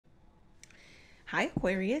Hi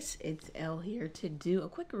Aquarius, it's Elle here to do a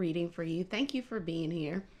quick reading for you. Thank you for being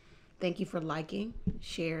here. Thank you for liking,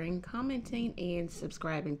 sharing, commenting, and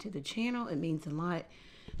subscribing to the channel. It means a lot.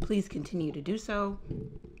 Please continue to do so.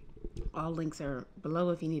 All links are below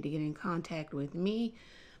if you need to get in contact with me.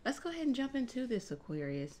 Let's go ahead and jump into this,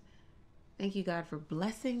 Aquarius. Thank you, God, for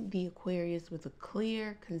blessing the Aquarius with a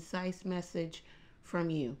clear, concise message from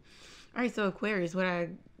you. All right, so Aquarius, what I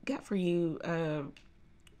got for you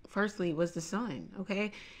firstly was the sun.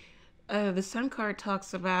 Okay, the sun card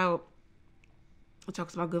talks about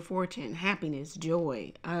good fortune, happiness,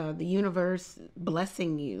 joy, the universe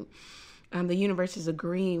blessing you. The universe is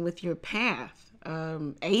agreeing with your path,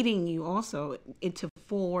 aiding you also into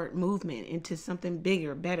forward movement, into something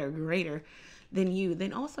bigger, better, greater than you.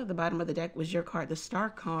 Then also at the bottom of the deck was your card, the Star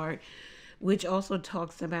card, which also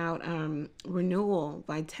talks about renewal,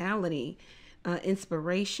 vitality,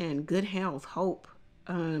 inspiration, good health, hope.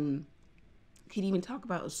 Could even talk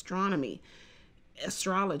about astronomy,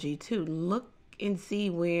 astrology too. Look and see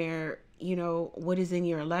where, what is in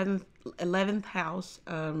your 11th house.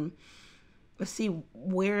 Let's see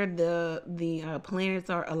where the planets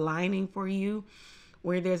are aligning for you,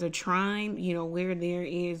 where there's a trine, where there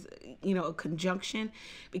is, a conjunction,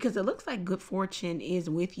 because it looks like good fortune is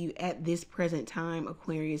with you at this present time,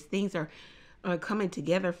 Aquarius. Things are coming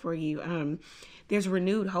together for you. There's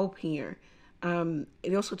renewed hope here.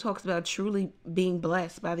 It also talks about truly being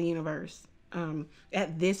blessed by the universe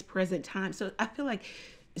at this present time. So I feel like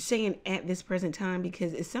saying at this present time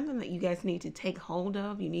because it's something that you guys need to take hold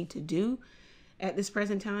of. You need to do at this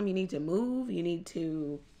present time. You need to move. You need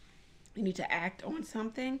to act on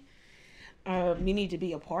something. You need to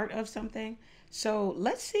be a part of something. So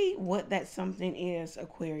let's see what that something is,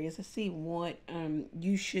 Aquarius. Let's see what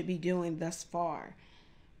you should be doing thus far.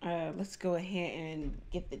 Let's go ahead and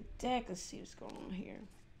get the deck. Let's see what's going on here.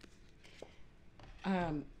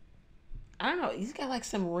 I don't know. He's got like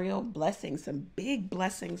some real blessings, some big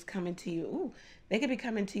blessings coming to you. Ooh, they could be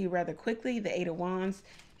coming to you rather quickly. The Eight of Wands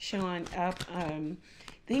showing up.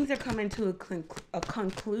 Things are coming to a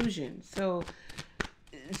conclusion. So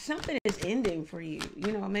something is ending for you.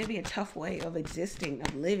 Maybe a tough way of existing,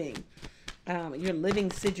 of living. Your living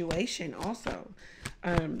situation also.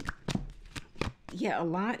 Yeah, a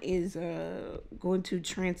lot is going to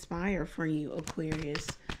transpire for you, Aquarius.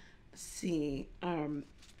 Let's see.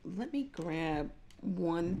 Let me grab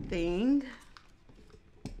one thing.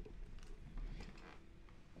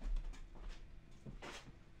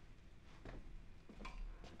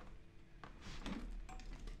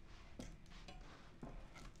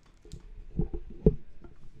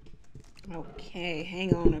 Okay,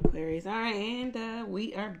 hang on, Aquarius. All right, and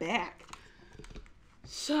we are back.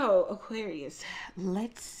 So, Aquarius,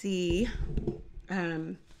 let's see.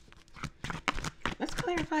 Let's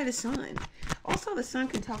clarify the sun. Also, the sun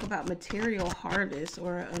can talk about material harvest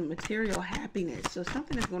or material happiness. So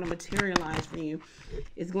something is going to materialize for you,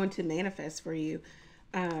 is going to manifest for you.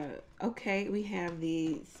 Okay, we have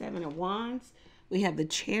the Seven of Wands. We have the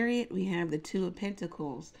Chariot. We have the Two of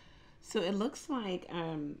Pentacles. So it looks like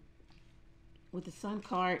with the sun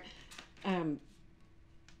card,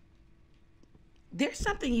 there's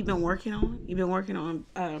something you've been working on. You've been working on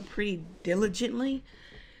pretty diligently.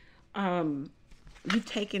 You've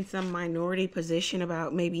taken some minority position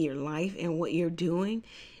about maybe your life and what you're doing,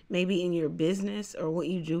 maybe in your business or what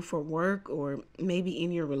you do for work, or maybe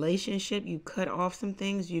in your relationship. You cut off some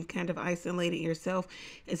things. You've kind of isolated yourself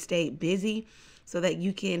and stayed busy so that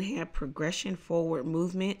you can have progression, forward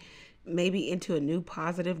movement, maybe into a new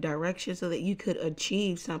positive direction so that you could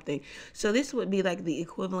achieve something. So this would be like the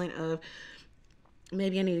equivalent of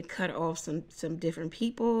maybe I need to cut off some different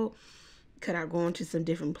people, cut out going to some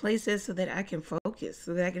different places so that I can focus,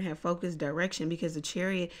 so that I can have focused direction, because the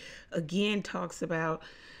Chariot again talks about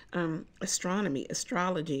astronomy,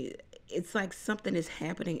 astrology. It's like something is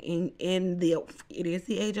happening it is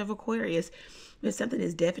the age of Aquarius, but something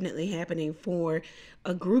is definitely happening for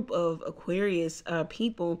a group of Aquarius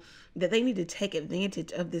people that they need to take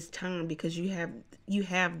advantage of this time, because you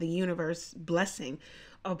have the universe blessing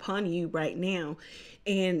upon you right now.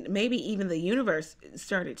 And maybe even the universe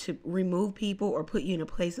started to remove people or put you in a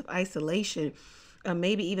place of isolation,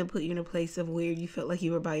 maybe even put you in a place of where you felt like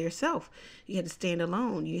you were by yourself. You had to stand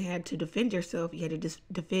alone. You had to defend yourself. You had to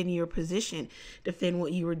defend your position, defend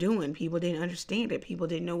what you were doing. People didn't understand it. People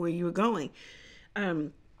didn't know where you were going.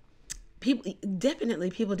 People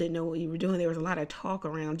didn't know what you were doing. There was a lot of talk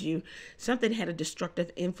around you. Something had a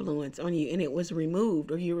destructive influence on you, and it was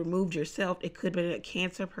removed, or you removed yourself. It could have been a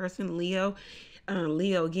Cancer person, Leo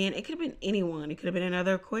again. It could have been anyone. It could have been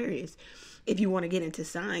another Aquarius, if you want to get into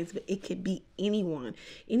signs. But it could be anyone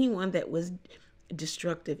that was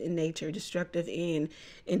destructive in nature, destructive in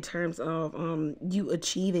terms of you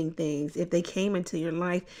achieving things. If they came into your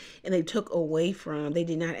life and they took away from, they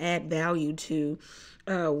did not add value to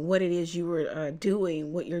what it is you were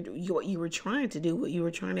doing, what you were trying to do, what you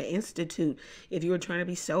were trying to institute. If you were trying to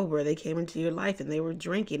be sober, they came into your life and they were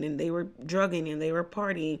drinking and they were drugging and they were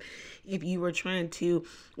partying. If you were trying to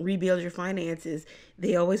rebuild your finances,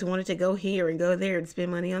 they always wanted to go here and go there and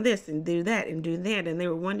spend money on this and do that and do that. And they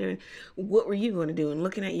were wondering, what were you going to do? And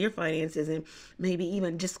looking at your finances, and maybe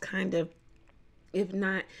even just kind of, if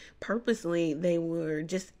not purposely, they were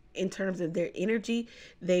just, in terms of their energy,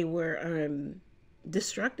 they were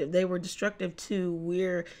destructive. They were destructive to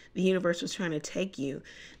where the universe was trying to take you.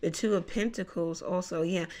 The Two of Pentacles also,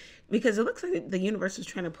 yeah, because it looks like the universe was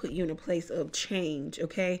trying to put you in a place of change,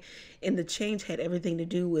 okay? And the change had everything to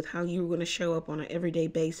do with how you were going to show up on an everyday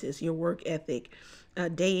basis, your work ethic,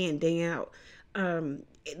 day in, day out.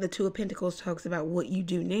 The Two of Pentacles talks about what you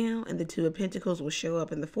do now, and the Two of Pentacles will show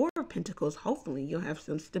up in the Four of Pentacles. Hopefully you'll have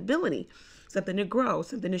some stability, something to grow,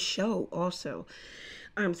 something to show also.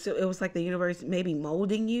 So it was like the universe maybe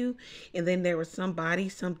molding you, and then there was somebody,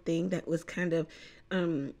 something that was kind of,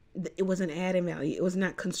 it wasn't adding value. It was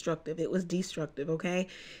not constructive. It was destructive, okay?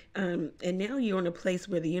 And now you're in a place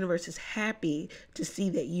where the universe is happy to see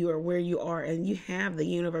that you are where you are, and you have the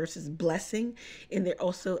universe's blessing, and they're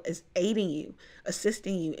also is aiding you,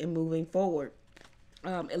 assisting you in moving forward.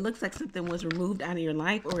 It looks like something was removed out of your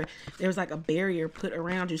life, or there's like a barrier put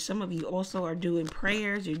around you. Some of you also are doing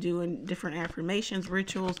prayers. You're doing different affirmations,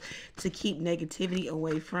 rituals to keep negativity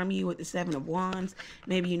away from you with the Seven of Wands.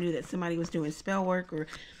 Maybe you knew that somebody was doing spell work, or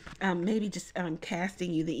maybe just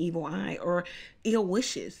casting you the evil eye, or ill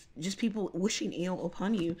wishes, just people wishing ill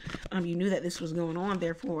upon you. You knew that this was going on,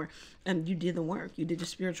 therefore you did the work. You did the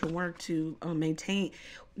spiritual work to maintain,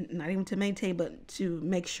 not even to maintain, but to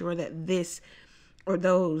make sure that this, or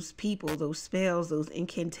those people, those spells, those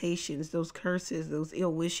incantations, those curses, those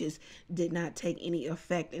ill wishes did not take any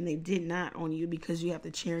effect, and they did not on you, because you have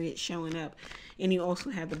the Chariot showing up, and you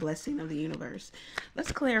also have the blessing of the universe.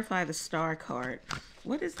 Let's clarify the Star card.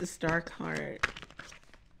 What is the Star card?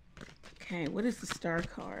 Okay, what is the Star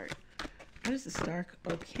card? What is the Star?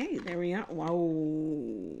 Okay, there we are.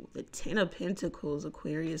 Wow, the Ten of Pentacles,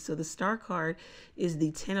 Aquarius. So the Star card is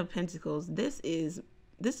the Ten of Pentacles. This is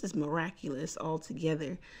miraculous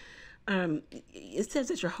altogether. It says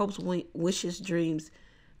that your hopes, wishes, dreams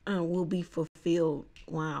will be fulfilled.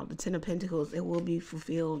 Wow, the Ten of Pentacles, it will be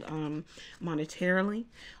fulfilled monetarily.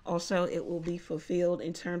 Also, it will be fulfilled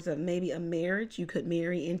in terms of maybe a marriage. You could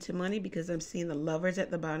marry into money, because I'm seeing the Lovers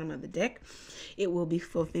at the bottom of the deck. It will be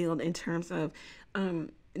fulfilled in terms of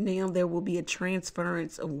now there will be a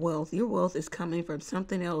transference of wealth. Your wealth is coming from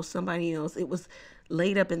something else, somebody else. It was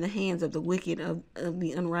laid up in the hands of the wicked, of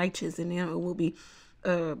the unrighteous, and now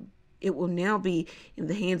it will now be in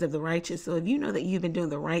the hands of the righteous. So if you know that you've been doing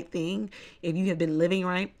the right thing, if you have been living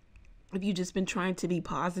right, if you've just been trying to be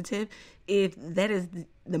positive, if that is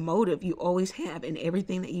the motive you always have in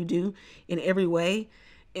everything that you do, in every way,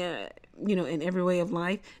 in every way of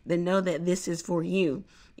life, then know that this is for you.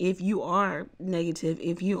 If you are negative,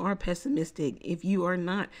 if you are pessimistic, if you are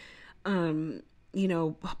not,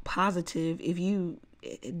 positive, if you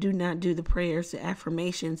do not do the prayers, the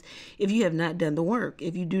affirmations, if you have not done the work,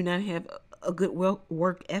 if you do not have a good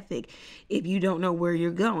work ethic, if you don't know where you're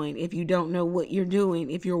going, if you don't know what you're doing,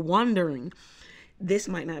 if you're wondering, this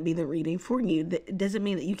might not be the reading for you. That doesn't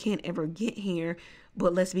mean that you can't ever get here,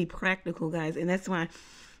 but let's be practical, guys. And that's why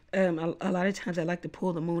a lot of times I like to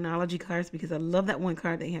pull the Moonology cards, because I love that one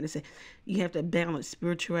card they had to say you have to balance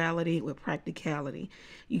spirituality with practicality.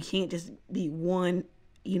 You can't just be one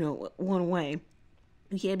way.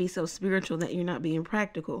 You can't be so spiritual that you're not being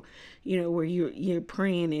practical, where you're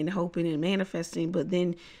praying and hoping and manifesting, but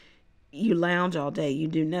then you lounge all day. You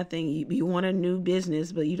do nothing. You want a new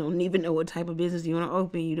business, but you don't even know what type of business you want to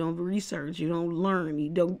open. You don't research. You don't learn. You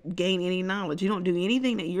don't gain any knowledge. You don't do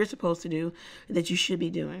anything that you're supposed to do, that you should be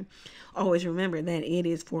doing. Always remember that it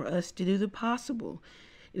is for us to do the possible.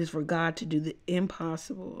 It is for God to do the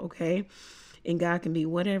impossible, okay? And God can be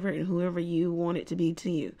whatever and whoever you want it to be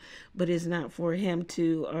to you. But it's not for him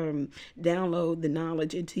to download the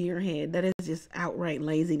knowledge into your head. That is just outright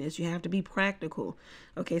laziness. You have to be practical.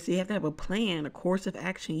 Okay, so you have to have a plan, a course of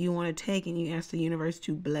action you want to take, and you ask the universe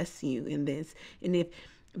to bless you in this. And if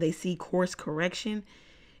they see course correction,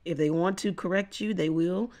 if they want to correct you, they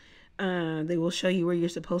will. They will show you where you're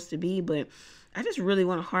supposed to be. But I just really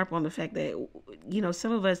want to harp on the fact that,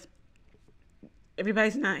 some of us,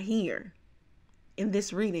 everybody's not here in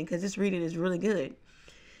this reading, because this reading is really good.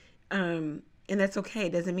 And that's okay.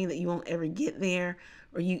 It doesn't mean that you won't ever get there,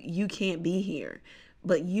 or you can't be here.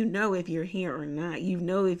 But you know if you're here or not. You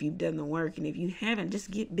know if you've done the work. And if you haven't, just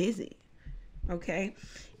get busy. Okay?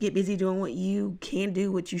 Get busy doing what you can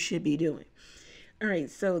do, what you should be doing. All right,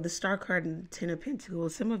 so the Star card and the Ten of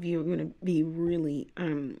Pentacles. Some of you are going to be really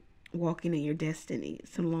walking in your destiny.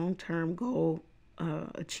 Some long-term goal,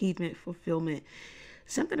 achievement, fulfillment.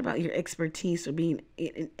 Something about your expertise or being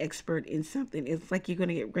an expert in something. It's like you're going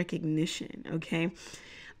to get recognition, okay?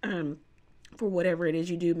 For whatever it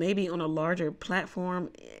is you do. Maybe on a larger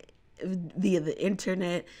platform via the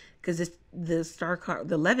internet, because it's the Star card,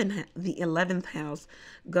 the 11th house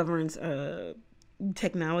governs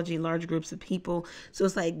technology, large groups of people. So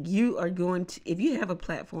it's like you are going to, if you have a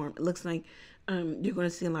platform, it looks like you're going to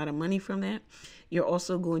see a lot of money from that. You're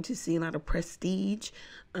also going to see a lot of prestige,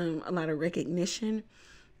 a lot of recognition.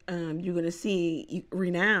 You're going to see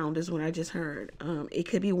renowned is what I just heard. It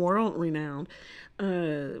could be world renowned.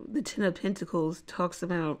 The Ten of Pentacles talks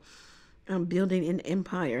about building an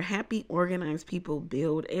empire. Happy, organized people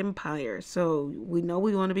build empire. So we know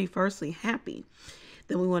we want to be firstly happy.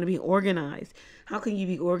 Then we want to be organized. How can you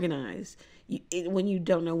be organized when you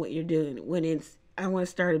don't know what you're doing? When it's, I want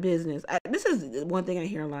to start a business. This is one thing I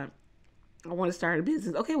hear a lot. I want to start a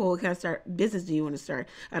business. Okay, well, what kind of business do you want to start?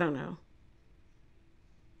 I don't know.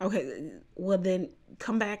 Okay, well then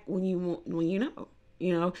come back when you know.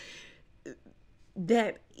 You know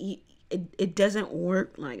that it doesn't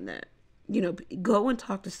work like that. You know, go and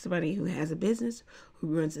talk to somebody who has a business, who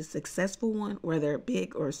runs a successful one, whether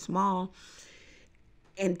big or small.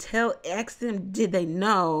 And ask them, did they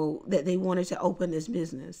know that they wanted to open this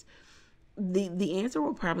business? The answer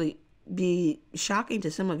will probably be shocking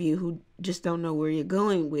to some of you who just don't know where you're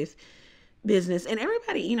going with business. And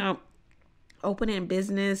everybody, you know, opening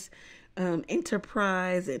business,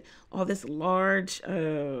 enterprise, and all this large,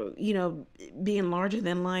 you know, being larger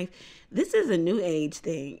than life. This is a new age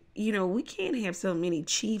thing. You know, we can't have so many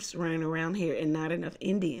chiefs running around here and not enough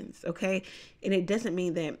Indians, okay? And it doesn't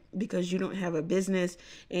mean that because you don't have a business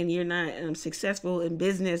and you're not successful in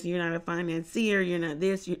business, you're not a financier, you're not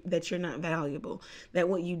this, that you're not valuable, that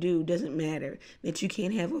what you do doesn't matter, that you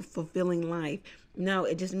can't have a fulfilling life. No,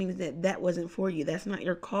 it just means that that wasn't for you. That's not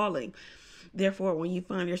your calling. Therefore, when you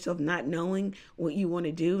find yourself not knowing what you want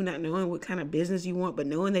to do, not knowing what kind of business you want, but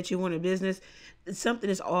knowing that you want a business, something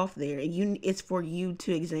is off there. And it's for you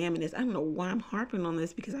to examine this. I don't know why I'm harping on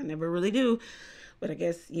this because I never really do. But I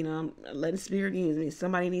guess, you know, I'm letting spirit use me.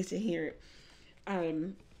 Somebody needs to hear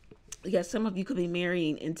it. Yeah, some of you could be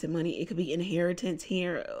marrying into money. It could be inheritance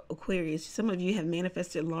here, Aquarius. Some of you have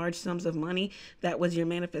manifested large sums of money. That was your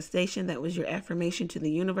manifestation. That was your affirmation to the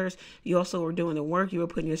universe. You also were doing the work. You were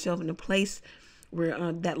putting yourself in a place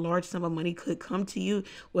where that large sum of money could come to you,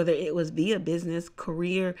 whether it was via business,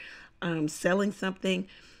 career, selling something,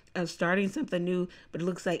 starting something new. But it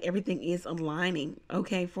looks like everything is aligning,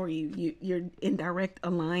 okay, for you. You're in direct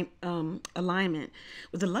alignment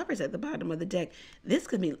with the Lovers at the bottom of the deck. This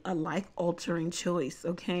could be a life-altering choice,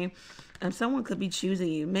 okay? Someone could be choosing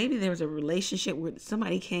you. Maybe there was a relationship where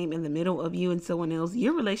somebody came in the middle of you and someone else.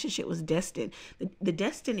 Your relationship was destined. The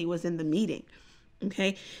destiny was in the meeting,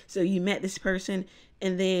 okay? So you met this person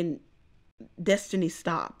and then destiny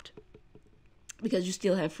stopped, because you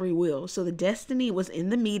still have free will. So the destiny was in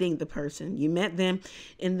the meeting, the person. You met them,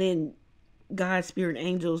 and then God, spirit,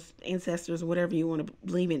 angels, ancestors, whatever you want to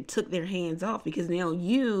believe in, took their hands off, because now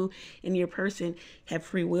you and your person have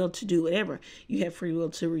free will to do whatever. You have free will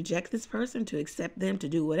to reject this person, to accept them, to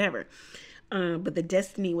do whatever. But the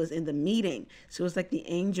destiny was in the meeting. So it's like the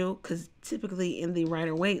angel, because typically in the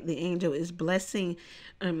Rider-Waite, the angel is blessing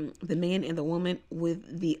the man and the woman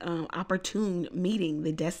with the opportune meeting,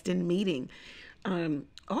 the destined meeting.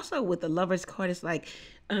 Also with the Lovers card, it's like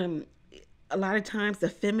a lot of times the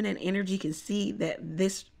feminine energy can see that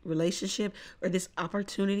this relationship or this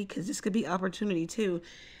opportunity, because this could be opportunity too,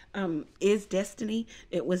 is destiny.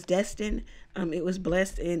 It was destined. It was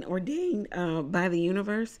blessed and ordained by the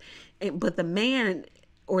universe. But the man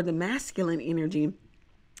or the masculine energy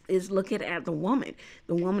is looking at the woman.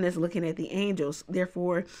 The woman is looking at the angels.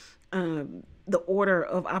 Therefore, the order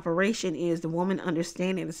of operation is the woman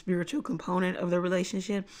understanding the spiritual component of the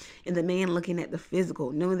relationship, and the man looking at the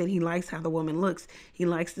physical, knowing that he likes how the woman looks. He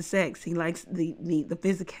likes the sex. He likes the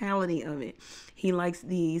physicality of it. He likes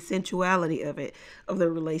the sensuality of it, of the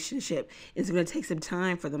relationship. It's going to take some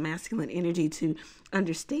time for the masculine energy to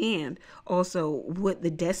understand also what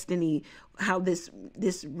the destiny, how this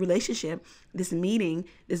relationship, this meeting,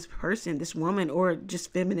 this person, this woman, or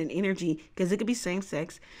just feminine energy, because it could be same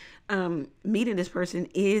sex, meeting this person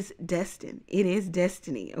is destined. It is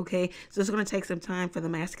destiny. Okay. So it's going to take some time for the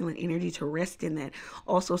masculine energy to rest in that.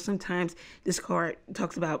 Also, sometimes this card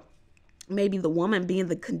talks about maybe the woman being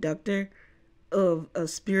the conductor of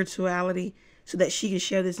spirituality so that she can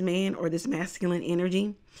show this man or this masculine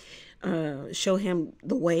energy, show him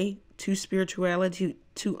the way to spirituality,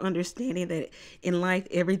 to understanding that in life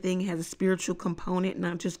everything has a spiritual component,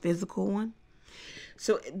 not just physical one.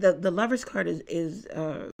 So the Lover's card is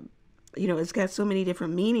it's got so many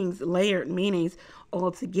different meanings, layered meanings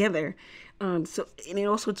all together. So, and it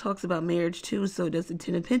also talks about marriage too. So does the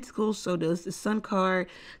Ten of Pentacles. So does the Sun card,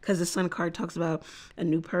 because the Sun card talks about a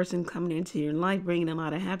new person coming into your life, bringing a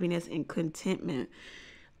lot of happiness and contentment.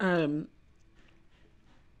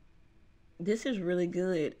 This is really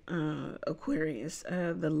good, Aquarius.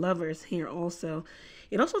 The Lovers here also.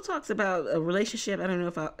 It also talks about a relationship. I don't know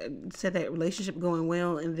if I said that, relationship going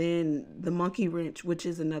well, and then the monkey wrench, which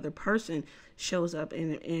is another person, shows up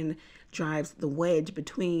and drives the wedge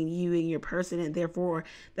between you and your person, and therefore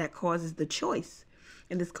that causes the choice.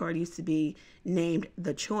 And this card used to be named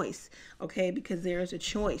The Choice, okay, because there is a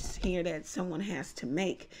choice here that someone has to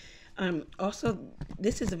make. Also,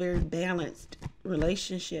 this is a very balanced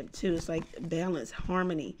relationship too. It's like balance,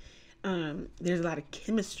 harmony. There's a lot of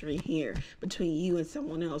chemistry here between you and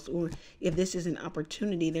someone else, or if this is an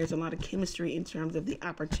opportunity, there's a lot of chemistry in terms of the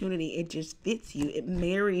opportunity. It just fits you. It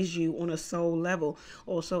marries you on a soul level,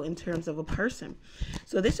 also in terms of a person.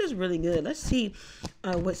 So this is really good. Let's see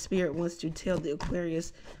what Spirit wants to tell the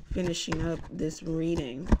Aquarius, finishing up this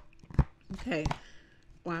reading. Okay.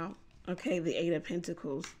 Wow. Okay, the Eight of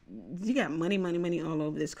Pentacles. You got money, money, money all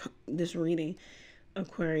over this reading,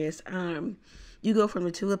 Aquarius. You go from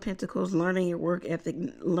the Two of Pentacles, learning your work ethic,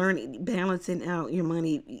 balancing out your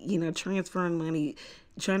money, transferring money,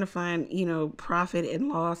 trying to find, profit and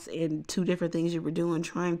loss in two different things you were doing,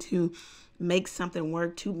 trying to make something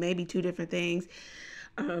work, maybe two different things,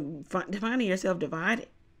 finding yourself divided.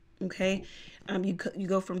 Okay, you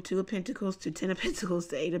go from Two of Pentacles to Ten of Pentacles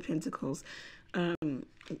to Eight of Pentacles.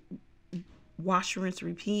 Wash, rinse,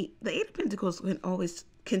 repeat. The Eight of Pentacles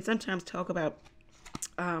can sometimes talk about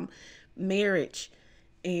marriage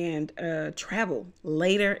and travel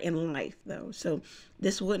later in life, though. So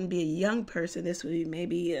this wouldn't be a young person. This would be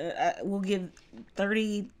maybe we'll give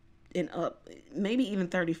 30 and up, maybe even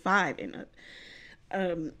 35 and up.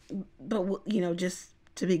 But just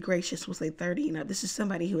to be gracious, we'll say 30 and up. This is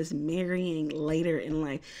somebody who is marrying later in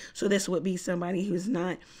life. So this would be somebody who's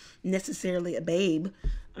not necessarily a babe.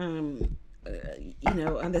 And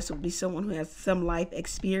this would be someone who has some life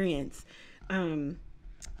experience. The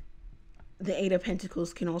Eight of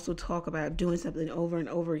Pentacles can also talk about doing something over and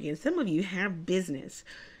over again. Some of you have business,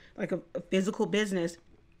 like a physical business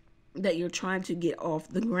that you're trying to get off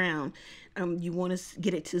the ground. You want to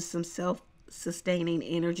get it to some self-sustaining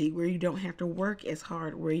energy where you don't have to work as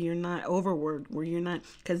hard, where you're not overworked, where you're not,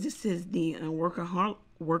 because this is the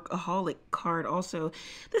workaholic card also.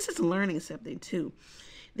 This is learning something too.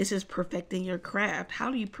 This is perfecting your craft. How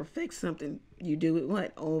do you perfect something? You do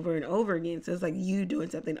it over and over again. So it's like you doing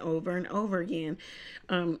something over and over again.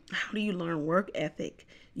 How do you learn work ethic?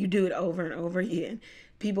 You do it over and over again.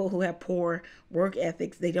 People who have poor work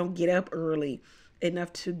ethics, they don't get up early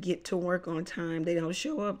enough to get to work on time. They don't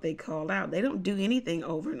show up. They call out. They don't do anything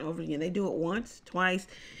over and over again. They do it once, twice,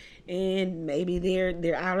 and maybe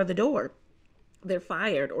they're out of the door. They're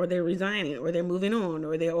fired, or they're resigning, or they're moving on,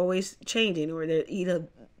 or they're always changing, or they're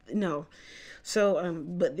no. So,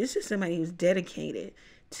 but this is somebody who's dedicated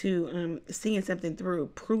to seeing something through.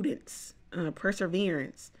 Prudence,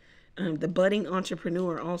 perseverance, the budding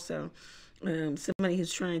entrepreneur also. Somebody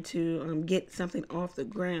who's trying to get something off the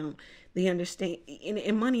ground. They understand,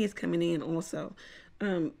 and money is coming in also.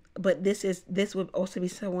 But this would also be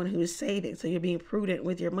someone who is saving. So you're being prudent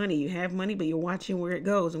with your money. You have money, but you're watching where it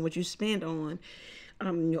goes and what you spend on.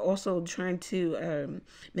 You're also trying to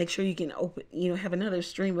make sure you can have another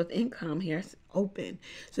stream of income here. It's open.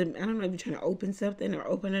 So I don't know if you're trying to open something or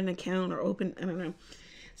open an account or I don't know.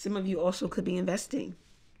 Some of you also could be investing.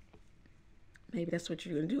 Maybe that's what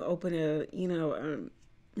you're going to do. Open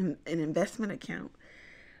an investment account.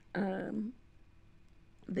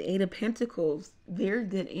 The Eight of Pentacles, very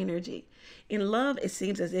good energy. In love, it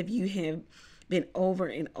seems as if you have been over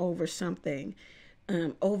and over something.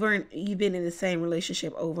 You've been in the same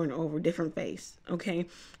relationship over and over, different face. Okay,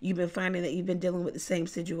 you've been finding that you've been dealing with the same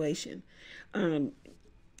situation.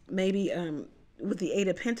 Maybe with the Eight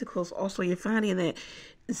of Pentacles, also you're finding that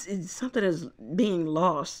something is being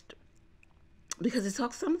lost. because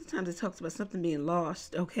sometimes it talks about something being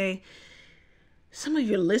lost, okay? Some of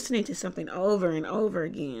you are listening to something over and over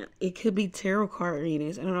again. It could be tarot card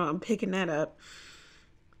readings. I don't know, I'm picking that up.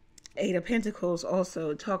 Eight of Pentacles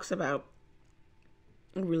also talks about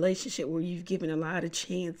a relationship where you've given a lot of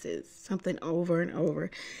chances, something over and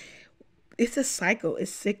over. It's a cycle,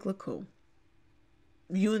 it's cyclical.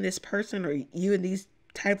 You and this person, or you and these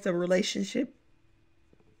types of relationship,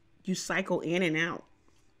 you cycle in and out.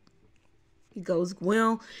 It goes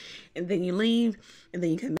well, and then you leave, and then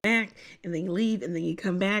you come back, and then you leave, and then you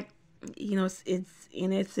come back. You know,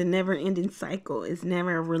 it's a never-ending cycle. It's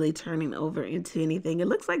never really turning over into anything. It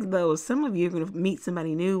looks like though some of you are going to meet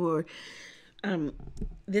somebody new, or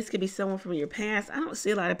this could be someone from your past. I don't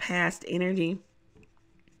see a lot of past energy.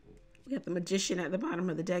 We have the Magician at the bottom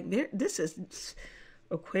of the deck. This is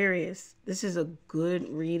Aquarius. This is a good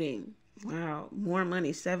reading. Wow, more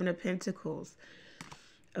money. Seven of Pentacles.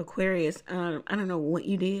 Aquarius, I don't know what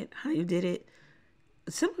you did, how you did it.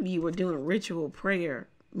 Some of you were doing ritual prayer,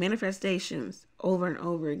 manifestations over and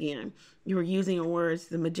over again. You were using your words.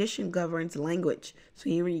 The Magician governs language. So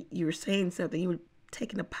you were saying something. You were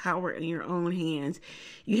taking the power in your own hands.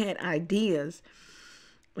 You had ideas,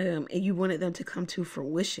 and you wanted them to come to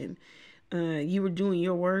fruition. You were doing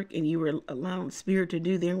your work, and you were allowing Spirit to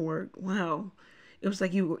do their work. Wow. It was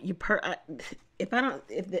like if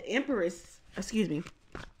the Empress, excuse me,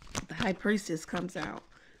 the High Priestess comes out,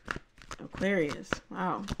 Aquarius,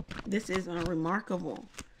 wow, this is remarkable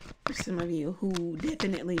for some of you who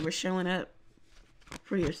definitely were showing up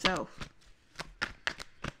for yourself.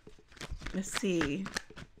 Let's see.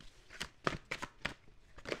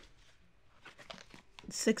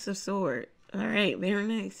 Six of Swords. All right, very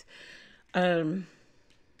nice.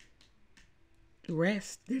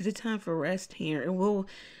 Rest. There's a time for rest here. It will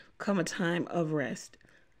come a time of rest.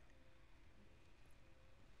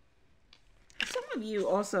 Some of you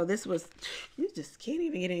also, you just can't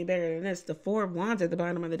even get any better than this. The Four of Wands at the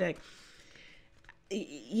bottom of the deck.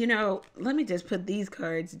 You know, let me just put these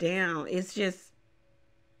cards down. It's just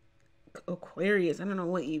Aquarius. I don't know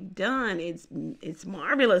what you've done. It's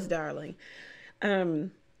marvelous, darling.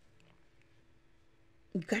 You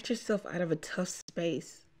got yourself out of a tough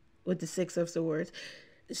space with the Six of Swords.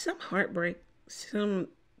 Some heartbreak, some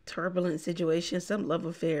turbulent situation, some love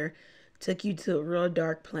affair took you to a real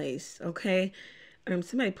dark place, okay?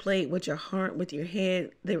 Somebody played with your heart, with your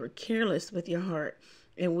head. They were careless with your heart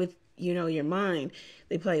and with, you know, your mind.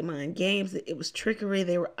 They played mind games. It was trickery.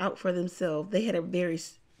 They were out for themselves. They had a very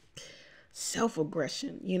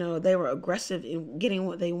self-aggression. You know, they were aggressive in getting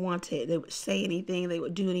what they wanted. They would say anything. They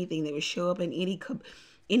would do anything. They would show up in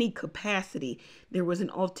any capacity. There was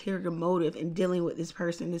an ulterior motive in dealing with this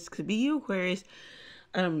person. This could be you, Aquarius.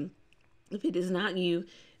 If it is not you,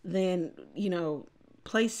 then, you know,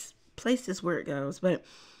 place this where it goes. But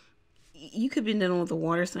you could be dealing with a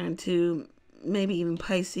water sign too, maybe even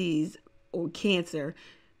Pisces or Cancer,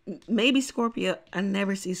 maybe Scorpio. I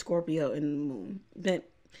never see Scorpio in the moon, but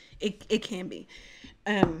it can be.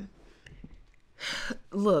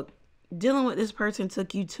 Look, dealing with this person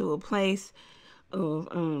took you to a place of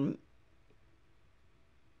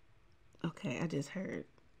okay, I just heard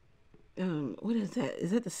what is that? Is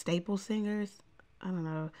that the Staple Singers? I don't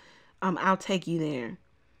know. I'll Take You There.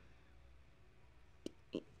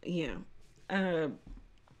 Yeah.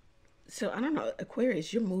 So I don't know,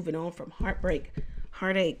 Aquarius, you're moving on from heartbreak,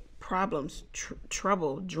 heartache, problems,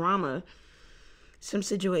 trouble, drama, some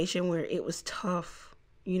situation where it was tough,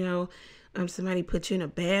 you know, somebody put you in a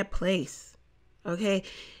bad place, okay?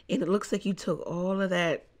 And it looks like you took all of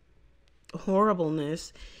that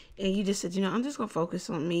horribleness and you just said, you know, I'm just going to focus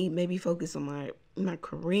on me, maybe focus on my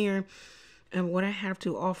career and what I have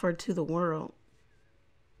to offer to the world.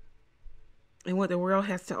 And what the world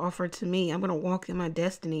has to offer to me. I'm going to walk in my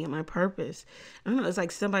destiny and my purpose. I don't know. It's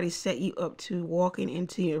like somebody set you up to walking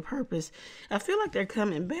into your purpose. I feel like they're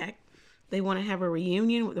coming back. They want to have a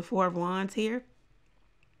reunion with the Four of Wands here.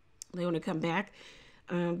 They want to come back.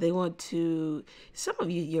 They want to, some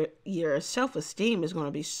of you, your self-esteem is going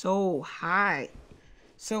to be so high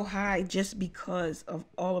just because of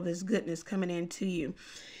all of this goodness coming into you.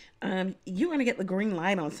 You're going to get the green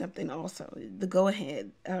light on something also, the go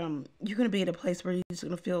ahead. You're going to be at a place where you're just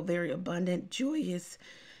going to feel very abundant, joyous.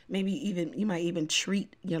 Maybe even, you might even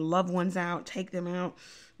treat your loved ones out, take them out,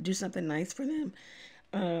 do something nice for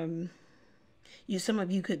them. Some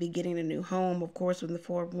of you could be getting a new home, of course, with the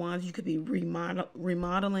Four of Wands. You could be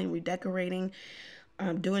remodeling, redecorating,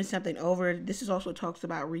 doing something over. This is also talks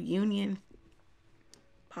about reunion,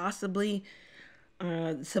 possibly.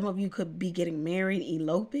 Some of you could be getting married,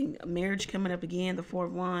 eloping, a marriage coming up again, the Four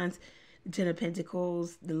of Wands. Ten of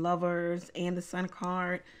Pentacles, the Lovers, and the Sun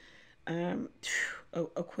card. The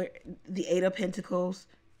Eight of Pentacles,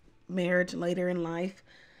 marriage later in life.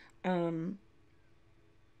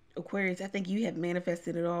 Aquarius, I think you have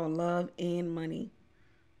manifested it all, love and money.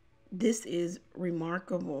 This is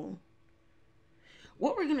remarkable.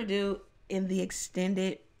 What we're going to do in the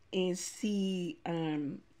extended is see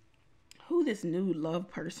who this new love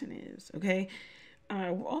person is, okay?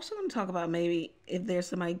 We're also going to talk about maybe if there's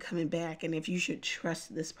somebody coming back and if you should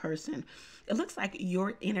trust this person. It looks like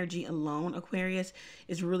your energy alone, Aquarius,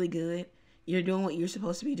 is really good. You're doing what you're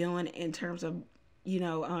supposed to be doing in terms of,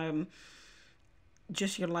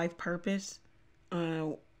 just your life purpose,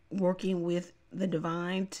 working with the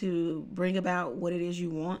divine to bring about what it is you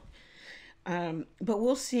want. But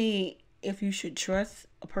we'll see if you should trust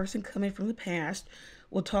a person coming from the past.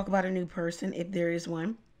 We'll talk about a new person if there is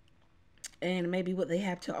one, and maybe what they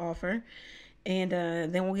have to offer. And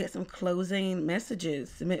then we'll get some closing messages,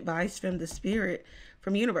 some advice from the spirit,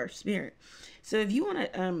 from universe spirit. So if you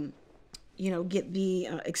want to, get the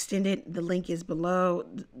extended, the link is below.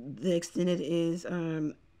 The extended is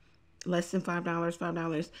less than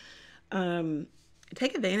 $5.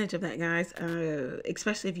 Take advantage of that, guys,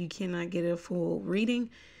 especially if you cannot get a full reading.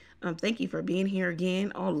 Thank you for being here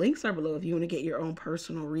again. All links are below if you want to get your own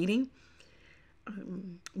personal reading.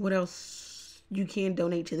 What else? You can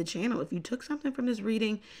donate to the channel. If you took something from this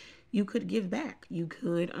reading, you could give back. You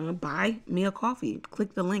could buy me a coffee.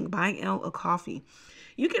 Click the link, buy Elle a coffee.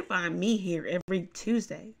 You can find me here every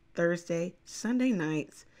Tuesday, Thursday, Sunday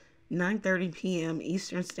nights, 9:30 p.m.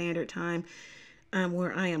 Eastern Standard Time,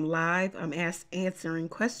 where I am live. I'm answering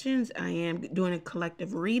questions. I am doing a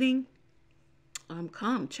collective reading.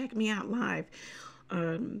 Come check me out live.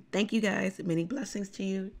 Thank you guys. Many blessings to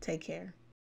you. Take care.